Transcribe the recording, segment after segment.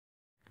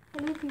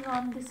Hello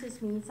everyone, this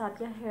is me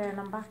Satya here and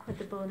I'm back with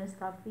the bonus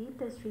love read.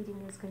 This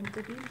reading is going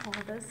to be for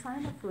the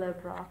sign of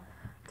Libra.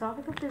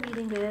 Topic of the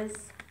reading is,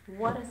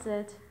 what is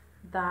it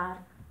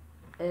that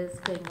is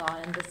going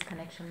on in this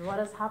connection? What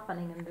is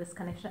happening in this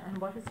connection, and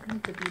what is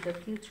going to be the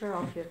future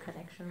of your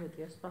connection with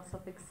your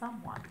specific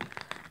someone?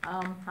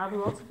 I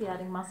will also be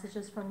adding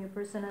messages from your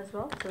person as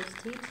well, so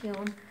stay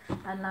tuned,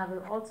 and I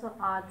will also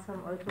add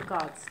some oracle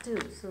cards too.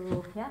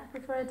 So yeah,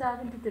 before I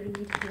dive into the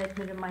read, let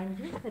me remind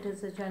you it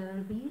is a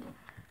general read.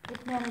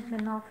 It may and it may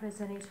not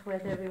resonate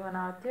with everyone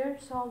out there,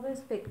 so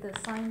always pick the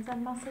signs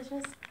and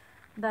messages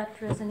that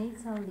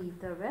resonates and leave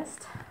the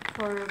rest.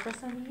 For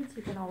personal reads,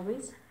 you can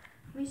always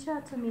reach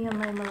out to me on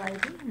my email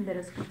ID in the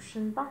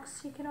description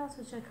box. You can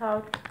also check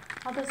out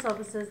other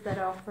services that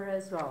I offer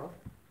as well.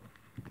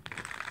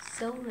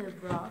 So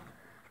Libra,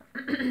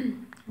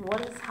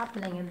 what is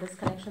happening in this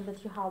connection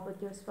that you have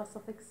with your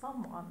specific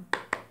someone?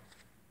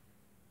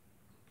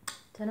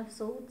 Ten of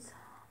Swords,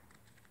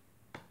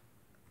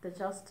 the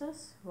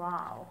Justice,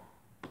 wow,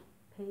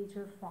 Page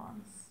of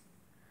Wands.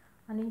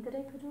 And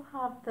today we do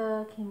have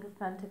the King of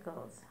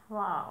Pentacles.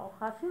 Wow,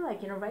 I feel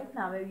like, right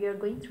now we are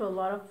going through a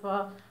lot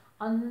of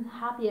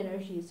unhappy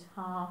energies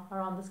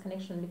around this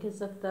connection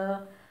because of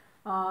the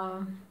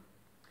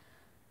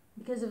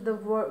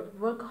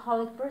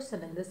workaholic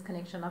person in this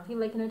connection. I feel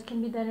like, it can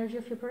be the energy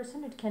of your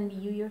person, it can be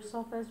you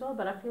yourself as well,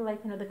 but I feel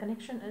like, the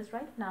connection is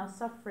right now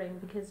suffering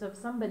because of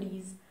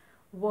somebody's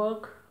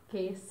work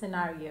case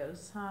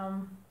scenarios.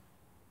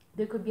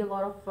 There could be a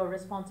lot of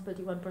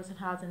responsibility one person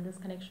has in this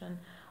connection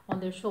on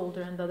their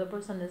shoulder, and the other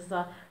person is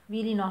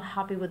really not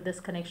happy with this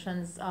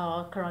connection's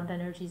current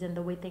energies and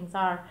the way things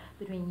are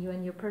between you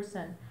and your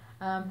person.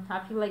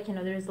 I feel like,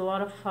 there is a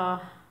lot of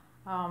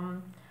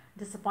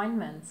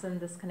disappointments in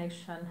this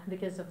connection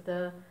because of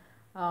the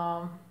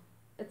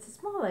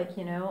it's more like,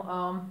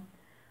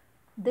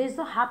 there's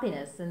no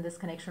happiness in this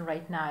connection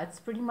right now. It's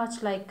pretty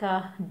much like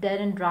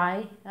dead and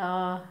dry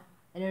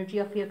energy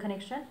of your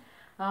connection.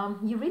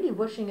 You're really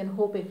wishing and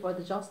hoping for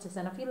the justice,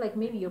 and I feel like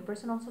maybe your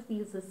person also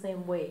feels the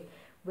same way,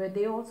 where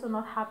they're also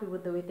not happy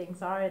with the way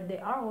things are, and they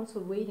are also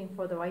waiting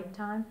for the right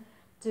time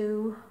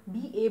to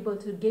be able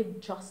to give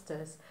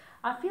justice.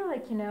 I feel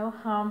like,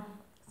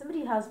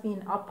 somebody has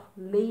been up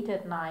late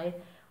at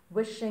night,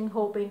 wishing,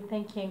 hoping,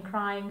 thinking,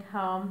 crying,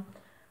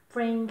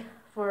 praying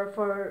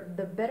for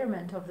the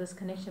betterment of this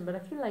connection, but I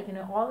feel like,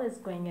 all is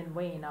going in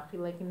vain. I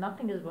feel like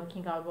nothing is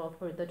working out well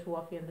for the two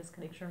of you in this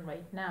connection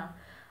right now.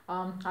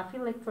 I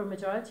feel like for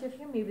majority of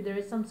you, maybe there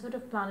is some sort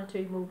of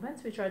planetary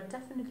movements which are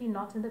definitely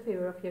not in the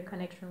favor of your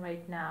connection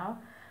right now.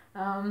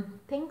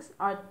 Things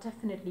are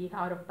definitely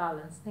out of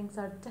balance. Things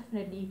are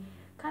definitely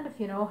kind of,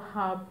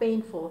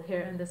 painful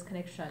here in this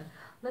connection.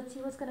 Let's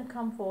see what's going to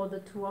come for the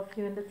two of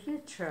you in the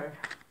future.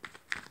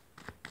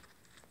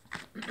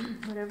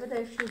 Whatever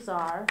the issues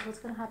are, what's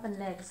going to happen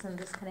next in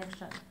this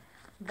connection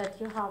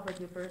that you have with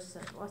your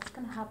person? What's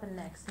going to happen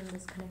next in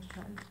this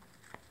connection?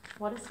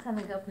 What is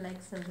coming up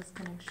next in this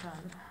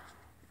connection?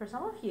 For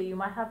some of you, you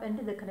might have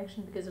ended the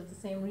connection because of the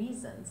same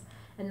reasons,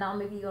 and now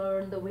maybe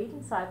you're on the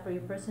waiting side for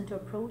your person to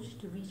approach,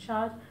 to reach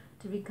out,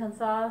 to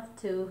reconcile,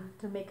 to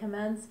make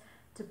amends,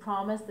 to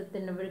promise that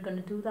they're never going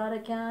to do that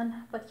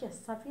again. But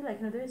yes, I feel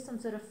like, there is some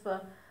sort of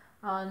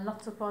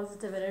not so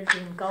positive energy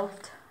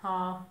engulfed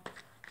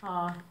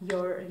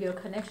your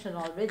connection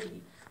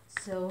already.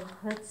 So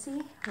let's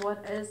see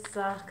what is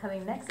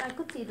coming next. I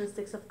could see the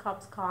Six of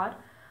Cups card.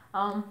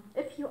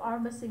 If you are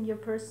missing your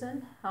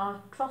person,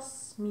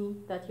 trust me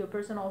that your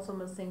person also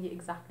missing you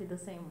exactly the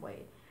same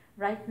way.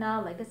 Right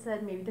now, like I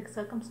said, maybe the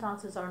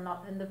circumstances are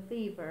not in the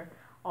favor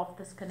of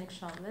this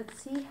connection.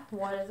 Let's see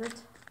what is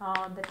it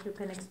that you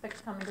can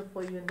expect coming up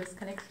for you in this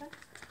connection.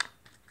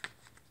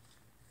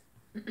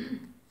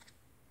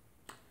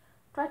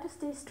 Try to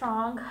stay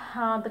strong.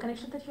 The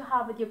connection that you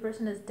have with your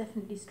person is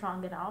definitely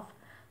strong enough,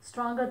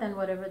 stronger than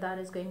whatever that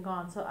is going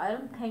on. So I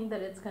don't think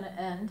that it's going to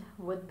end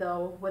with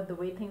the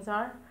way things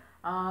are.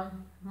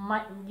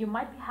 You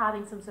might be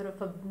having some sort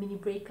of a mini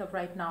breakup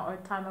right now, or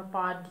time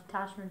apart,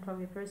 detachment from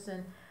your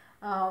person,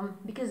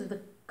 because of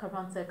the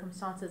current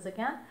circumstances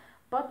again.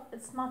 But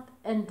it's not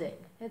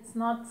ending. It's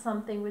not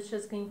something which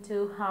is going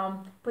to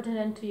put an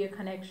end to your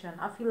connection.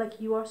 I feel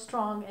like you are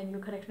strong and your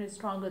connection is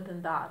stronger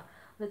than that.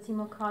 Let's see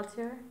more cards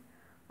here.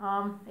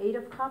 Eight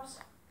of Cups,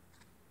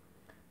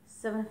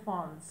 Seven of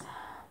Wands.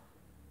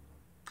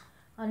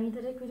 Underneath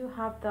the deck we do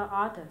have the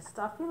Artist.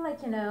 I feel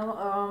like,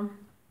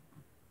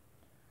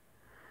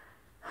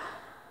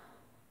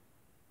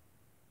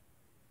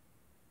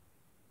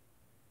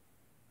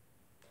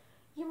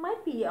 you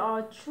might be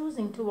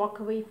choosing to walk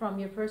away from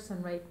your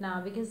person right now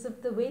because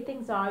of the way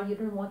things are. You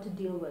don't want to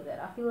deal with it.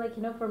 I feel like,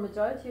 for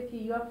majority of you,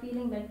 you are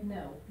feeling like,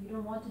 no, you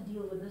don't want to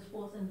deal with this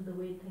person the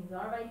way things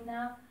are right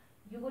now.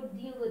 You would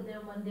deal with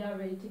them when they are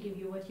ready to give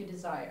you what you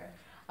desire.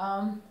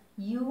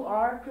 You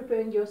are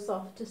preparing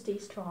yourself to stay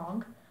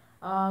strong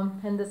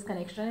in this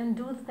connection and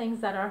do the things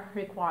that are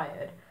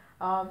required.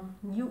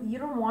 You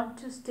don't want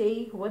to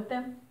stay with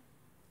them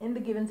in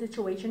the given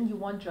situation. You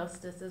want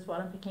justice is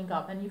what I'm picking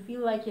up, and you feel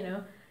like,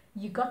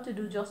 you got to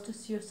do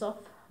justice to yourself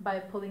by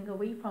pulling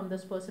away from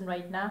this person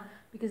right now,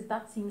 because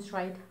that seems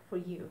right for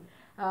you.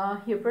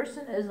 Your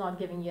person is not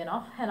giving you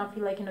enough, and I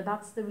feel like,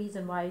 that's the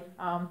reason why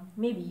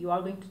maybe you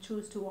are going to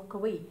choose to walk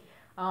away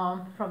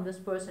from this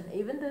person,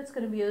 even though it's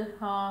going to be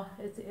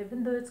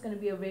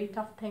a very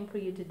tough thing for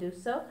you to do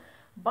so.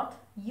 But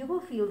you will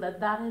feel that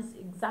that is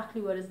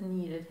exactly what is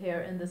needed here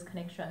in this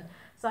connection.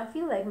 So I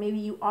feel like maybe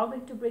you are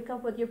going to break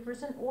up with your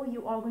person, or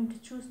you are going to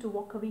choose to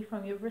walk away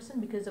from your person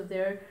because of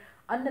their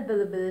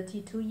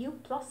unavailability to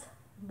you. Plus,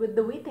 with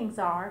the way things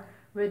are,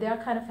 where they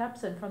are kind of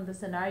absent from the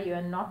scenario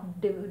and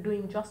not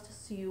doing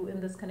justice to you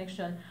in this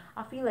connection,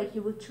 I feel like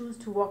you will choose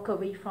to walk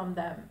away from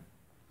them.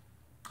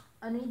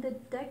 Underneath the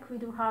deck, we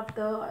do have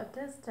the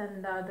Artist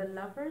and the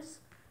Lovers.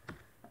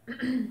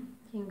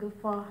 King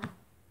of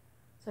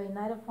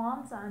Knight of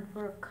Wands and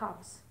Four of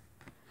Cups.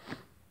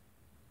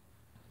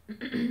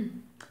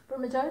 For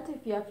majority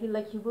of you, I feel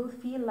like you will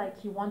feel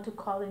like you want to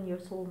call in your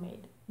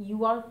soulmate.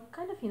 You are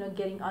kind of,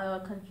 getting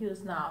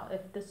confused now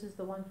if this is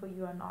the one for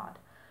you or not.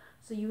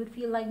 So you would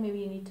feel like maybe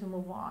you need to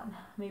move on.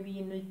 Maybe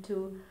you need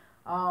to,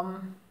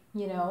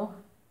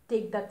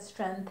 take that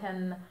strength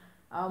and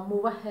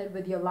move ahead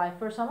with your life.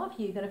 For some of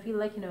you, you're going to feel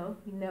like,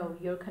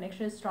 your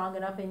connection is strong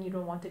enough and you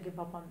don't want to give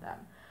up on them.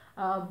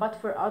 But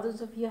for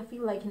others of you, I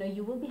feel like,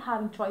 you will be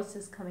having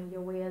choices coming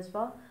your way as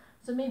well.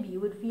 So maybe you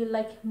would feel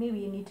like maybe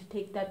you need to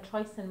take that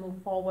choice and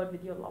move forward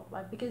with your love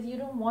life, because you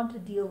don't want to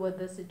deal with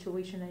this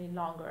situation any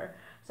longer.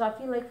 So I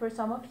feel like for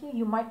some of you,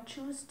 you might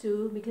choose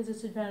to, because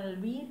it's a general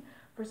read,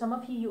 for some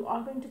of you, you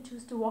are going to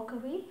choose to walk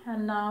away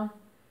and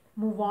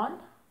move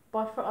on.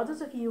 But for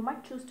others of you, you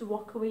might choose to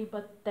walk away,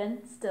 but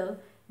then still,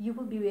 you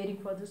will be waiting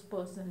for this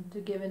person to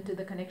give into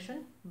the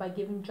connection by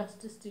giving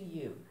justice to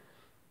you.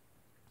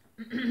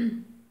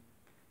 The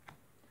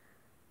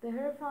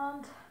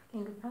Hierophant,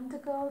 King of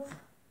Pentacles,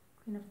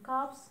 Queen of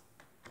Cups,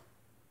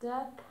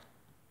 Death,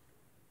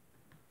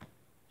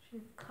 Three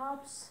of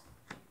Cups.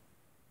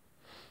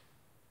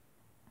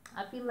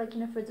 I feel like,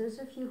 for those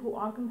of you who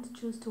are going to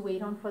choose to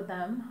wait on for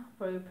them,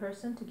 for your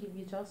person to give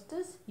you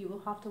justice, you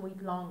will have to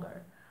wait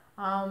longer.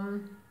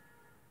 And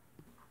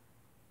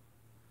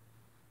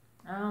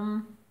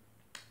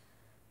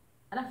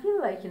I feel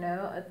like,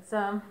 it's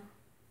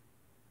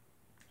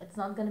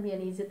not going to be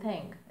an easy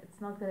thing.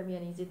 It's not going to be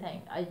an easy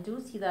thing. I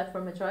do see that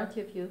for majority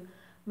of you,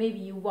 maybe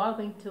you are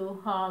going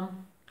to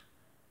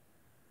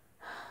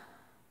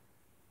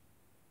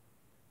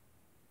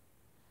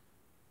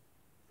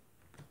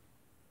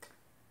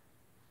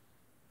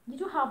you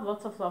do have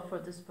lots of love for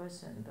this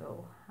person,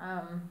 though.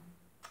 No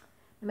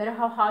matter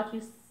how hard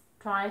you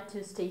try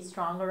to stay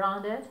strong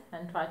around it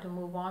and try to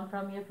move on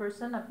from your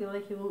person, I feel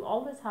like you will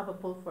always have a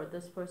pull for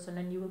this person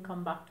and you will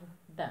come back to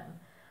them.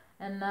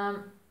 And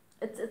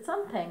it's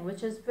something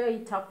which is very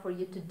tough for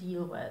you to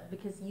deal with,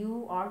 because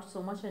you are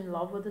so much in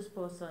love with this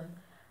person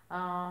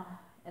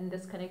in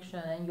this connection,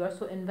 and you are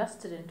so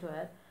invested into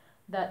it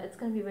that it's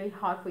going to be very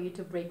hard for you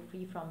to break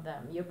free from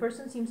them. Your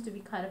person seems to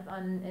be kind of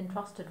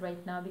uninterested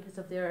right now because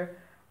of their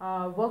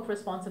work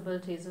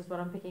responsibilities is what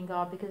I'm picking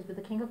up, because with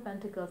the King of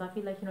Pentacles, I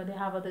feel like, they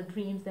have other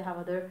dreams, they have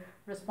other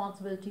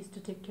responsibilities to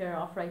take care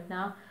of right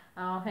now,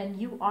 and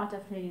you are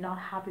definitely not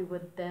happy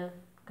with the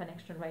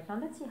connection right now.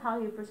 Let's see how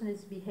your person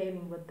is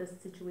behaving with this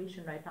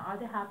situation right now. Are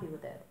they happy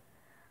with it?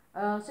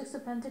 Six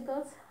of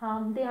Pentacles,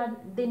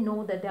 they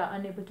know that they are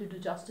unable to do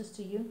justice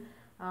to you,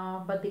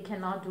 but they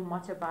cannot do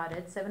much about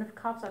it. Seven of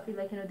Cups, I feel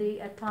like, they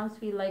at times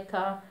feel like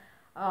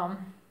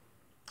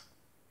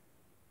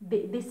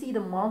they see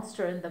the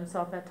monster in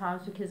themselves at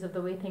times because of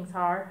the way things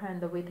are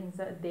and the way things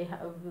that they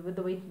have, with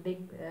the way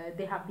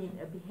they have been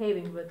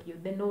behaving with you.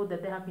 They know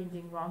that they have been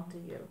doing wrong to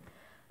you,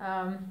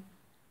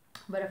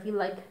 but I feel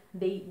like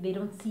they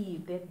don't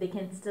see that they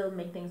can still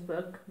make things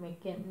work.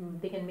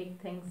 They can make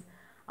things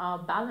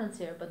balance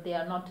here, but they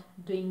are not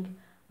doing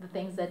the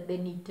things that they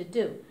need to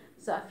do.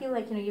 So I feel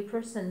like, your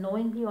person,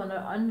 knowingly or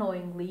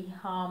unknowingly,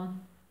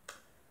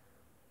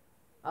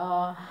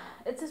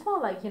 it's more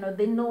like,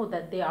 they know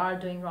that they are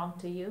doing wrong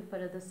to you,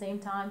 but at the same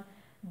time,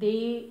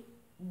 they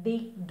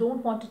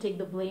don't want to take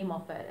the blame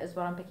of it, is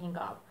what I'm picking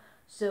up.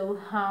 So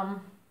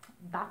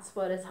that's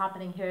what is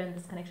happening here in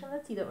this connection.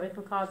 Let's see the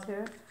oracle cards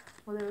here.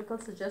 What the oracle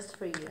suggests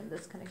for you in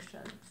this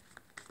connection.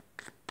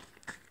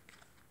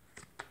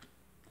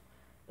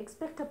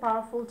 Expect a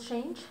powerful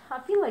change. I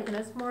feel like,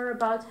 it's more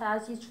about,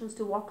 as you choose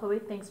to walk away,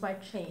 things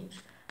might change,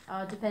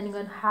 depending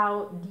on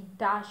how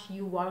detached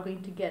you are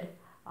going to get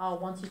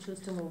once you choose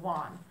to move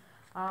on.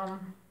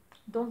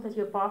 Don't let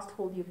your past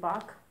hold you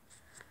back.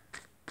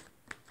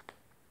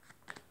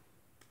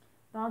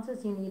 The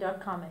answers you need are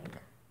coming.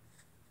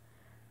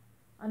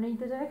 Underneath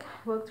the deck,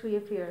 work through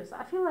your fears.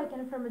 I feel like,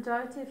 for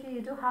majority of you,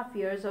 you do have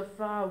fears of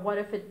what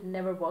if it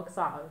never works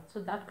out. So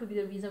that could be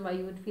the reason why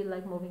you would feel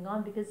like moving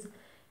on, because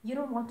you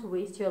don't want to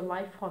waste your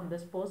life on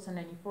this person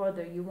any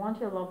further. You want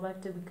your love life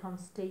to become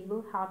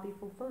stable, happy,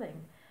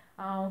 fulfilling.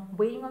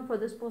 Waiting on for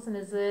this person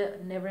is a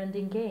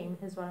never-ending game,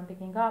 is what I'm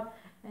picking up,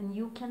 and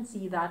you can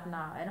see that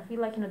now. And I feel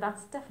like,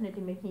 that's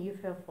definitely making you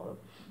fearful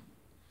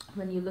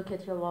when you look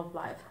at your love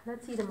life.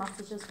 Let's see the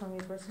messages from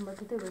your person. What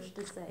do they wish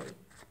to say?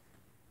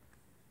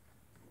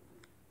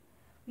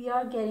 we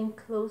are getting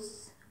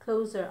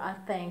closer, I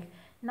think.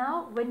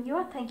 Now, when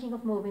you're thinking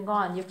of moving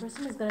on, your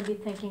person is going to be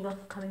thinking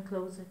of coming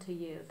closer to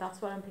you.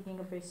 That's what I'm picking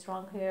up very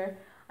strong here.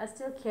 I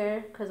still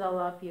care because I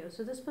love you.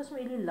 So this person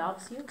really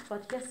loves you,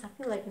 but yes, I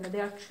feel like, they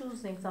are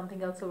choosing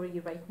something else over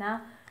you right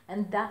now,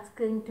 and that's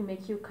going to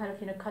make you kind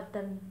of, cut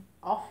them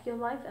off your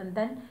life. And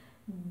then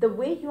the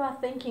way you are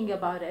thinking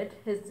about it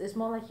is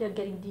more like you're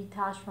getting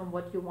detached from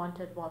what you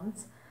wanted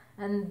once.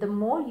 And the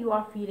more you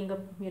are feeling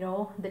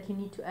that you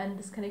need to end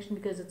this connection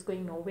because it's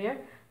going nowhere,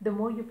 the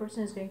more your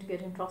person is going to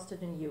get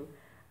interested in you.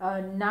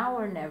 Now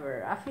or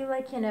never. I feel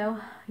like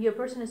your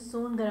person is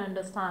soon gonna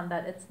understand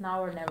that it's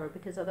now or never,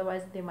 because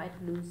otherwise they might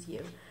lose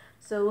you.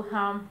 So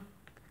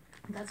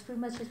that's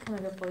pretty much it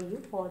coming up for you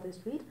for this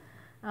read.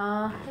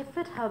 If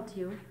it helped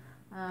you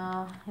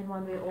in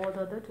one way or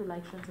the other, to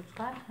like, share, and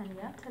subscribe. And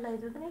yeah, till I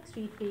do the next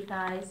read for you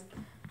guys,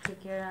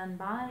 take care and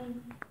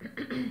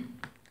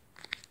bye.